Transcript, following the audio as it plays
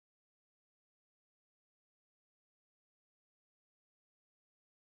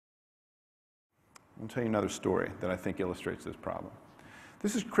I'll tell you another story that I think illustrates this problem.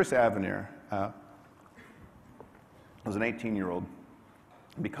 This is Chris Avenir. Was an 18-year-old.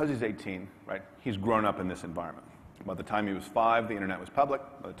 Because he's 18, right, he's grown up in this environment. By the time he was 5, the internet was public.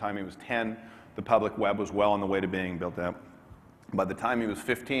 By the time he was 10, the public web was well on the way to being built out. By the time he was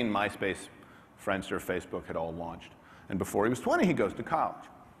 15, MySpace, Friendster, Facebook had all launched. And before he was 20, he goes to college.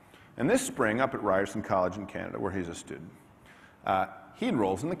 And this spring, up at Ryerson College in Canada, where he's a student, he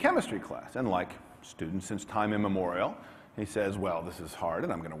enrolls in the chemistry class. And like students since time immemorial, he says, well, this is hard,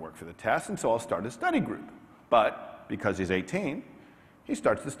 and I'm going to work for the test, and so I'll start a study group. But because he's 18, he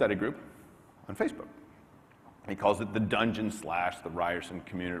starts the study group on Facebook. He calls it the Dungeon / the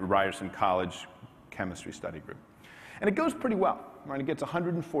Ryerson College Chemistry Study Group. And it goes pretty well. Right? He gets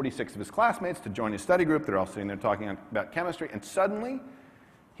 146 of his classmates to join his study group. They're all sitting there talking about chemistry, and suddenly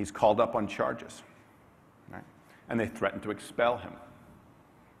he's called up on charges. Right? And they threaten to expel him.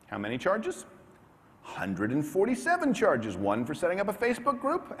 How many charges? 147 charges, one for setting up a Facebook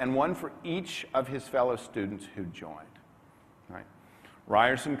group and one for each of his fellow students who joined. Right?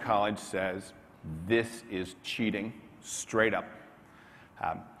 Ryerson College says this is cheating, straight up.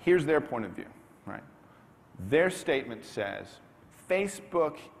 Here's their point of view. Right? Their statement says,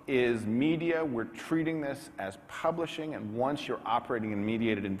 Facebook is media. We're treating this as publishing, and once you're operating in a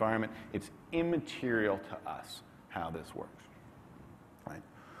mediated environment, it's immaterial to us how this works. Right?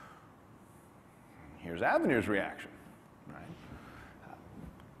 Here's Avenir's reaction. Right?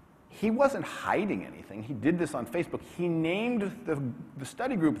 He wasn't hiding anything. He did this on Facebook. He named the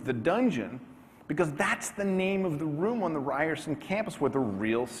study group The Dungeon because that's the name of the room on the Ryerson campus where the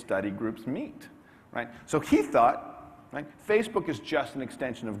real study groups meet. Right? So he thought, right, Facebook is just an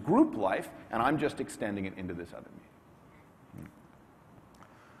extension of group life, and I'm just extending it into this other meeting.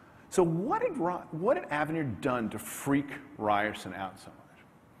 So what had Avenir done to freak Ryerson out so much?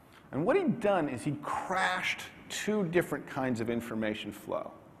 And what he'd done is he crashed two different kinds of information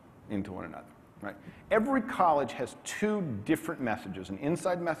flow into one another. Right? Every college has two different messages, an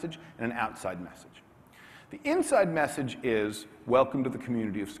inside message and an outside message. The inside message is, welcome to the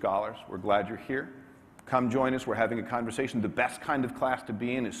community of scholars. We're glad you're here. Come join us. We're having a conversation. The best kind of class to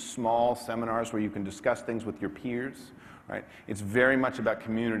be in is small seminars where you can discuss things with your peers. Right? It's very much about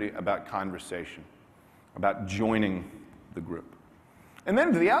community, about conversation, about joining the group. And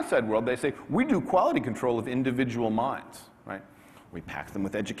then to the outside world, they say, we do quality control of individual minds. Right? We pack them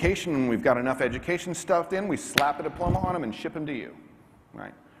with education, and we've got enough education stuffed in, we slap a diploma on them and ship them to you.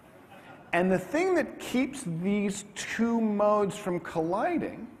 Right? And the thing that keeps these two modes from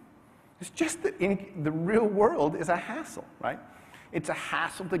colliding is just that in the real world is a hassle. Right? It's a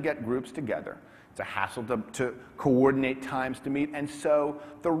hassle to get groups together. It's a hassle to coordinate times to meet. And so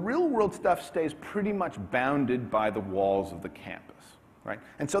the real world stuff stays pretty much bounded by the walls of the campus. Right?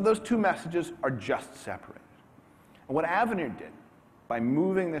 And so those two messages are just separated. And what Avenir did by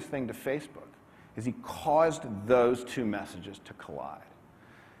moving this thing to Facebook is he caused those two messages to collide.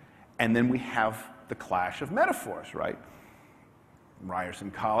 And then we have the clash of metaphors, right? Ryerson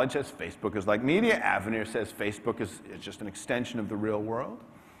College says Facebook is like media. Avenir says Facebook is just an extension of the real world.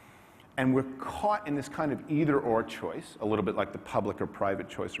 And we're caught in this kind of either-or choice, a little bit like the public or private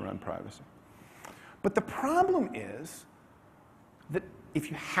choice around privacy. But the problem is that if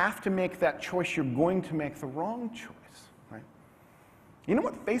you have to make that choice, you're going to make the wrong choice. Right? You know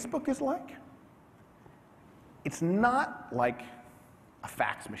what Facebook is like? It's not like a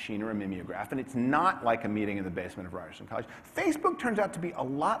fax machine or a mimeograph, and it's not like a meeting in the basement of Ryerson College. Facebook turns out to be a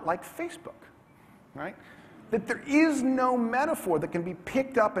lot like Facebook, right? That there is no metaphor that can be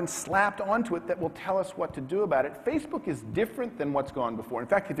picked up and slapped onto it that will tell us what to do about it. Facebook is different than what's gone before. In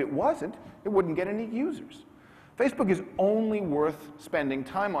fact, if it wasn't, it wouldn't get any users. Facebook is only worth spending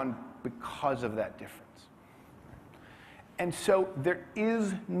time on because of that difference. And so there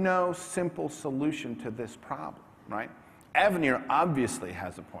is no simple solution to this problem, right? Avenir obviously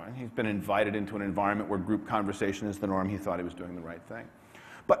has a point. He's been invited into an environment where group conversation is the norm. He thought he was doing the right thing.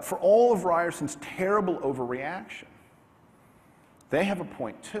 But for all of Ryerson's terrible overreaction, they have a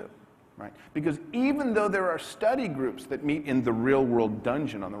point too, right? Because even though there are study groups that meet in the real-world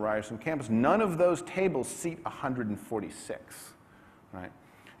dungeon on the Ryerson campus, none of those tables seat 146, right?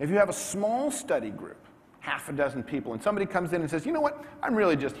 If you have a small study group, half a dozen people, and somebody comes in and says, you know what, I'm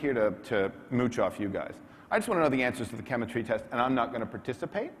really just here to mooch off you guys. I just want to know the answers to the chemistry test, and I'm not going to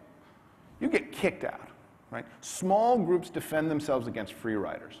participate, you get kicked out. Right? Small groups defend themselves against free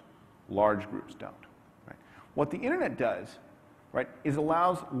riders. Large groups don't. Right? What the internet does, right, is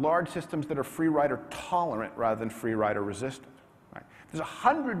allows large systems that are free rider tolerant rather than free rider resistant. Right? There's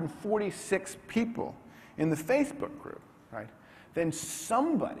 146 people in the Facebook group. Right? Then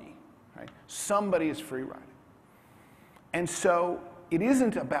somebody right? Somebody is free riding. And so it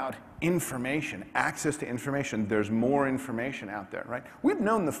isn't about information, access to information. There's more information out there, right? We've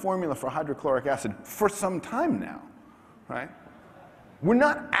known the formula for hydrochloric acid for some time now, right? We're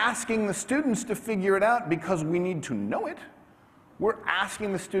not asking the students to figure it out because we need to know it. We're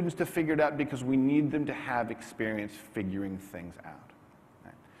asking the students to figure it out because we need them to have experience figuring things out.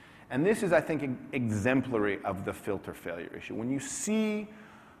 Right? And this is, I think, exemplary of the filter failure issue. When you see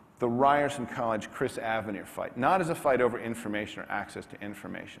the Ryerson College Chris Avenir fight, not as a fight over information or access to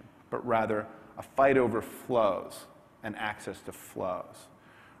information, but rather a fight over flows and access to flows.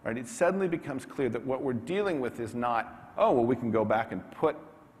 Right? It suddenly becomes clear that what we're dealing with is not, oh, well, we can go back and put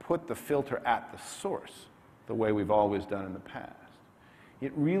the filter at the source the way we've always done in the past.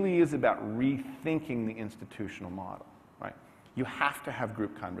 It really is about rethinking the institutional model. Right? You have to have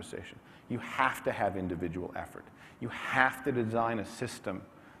group conversation. You have to have individual effort. You have to design a system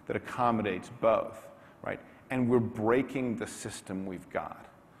that accommodates both. Right? And we're breaking the system we've got.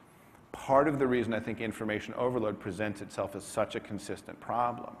 Part of the reason I think information overload presents itself as such a consistent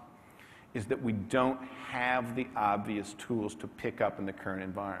problem is that we don't have the obvious tools to pick up in the current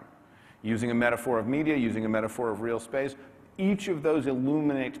environment. Using a metaphor of media, using a metaphor of real space, each of those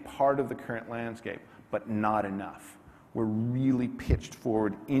illuminates part of the current landscape, but not enough. We're really pitched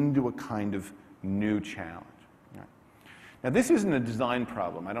forward into a kind of new challenge. Right? Now, this isn't a design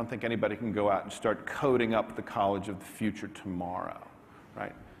problem. I don't think anybody can go out and start coding up the college of the future tomorrow.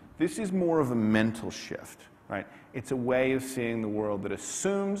 Right? This is more of a mental shift, right? It's a way of seeing the world that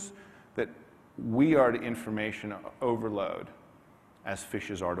assumes that we are to information overload as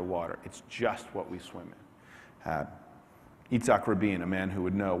fishes are to water. It's just what we swim in. Itzhak Rabin, a man who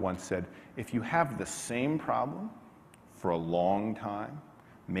would know, once said, if you have the same problem for a long time,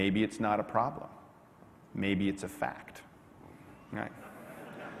 maybe it's not a problem. Maybe it's a fact, right?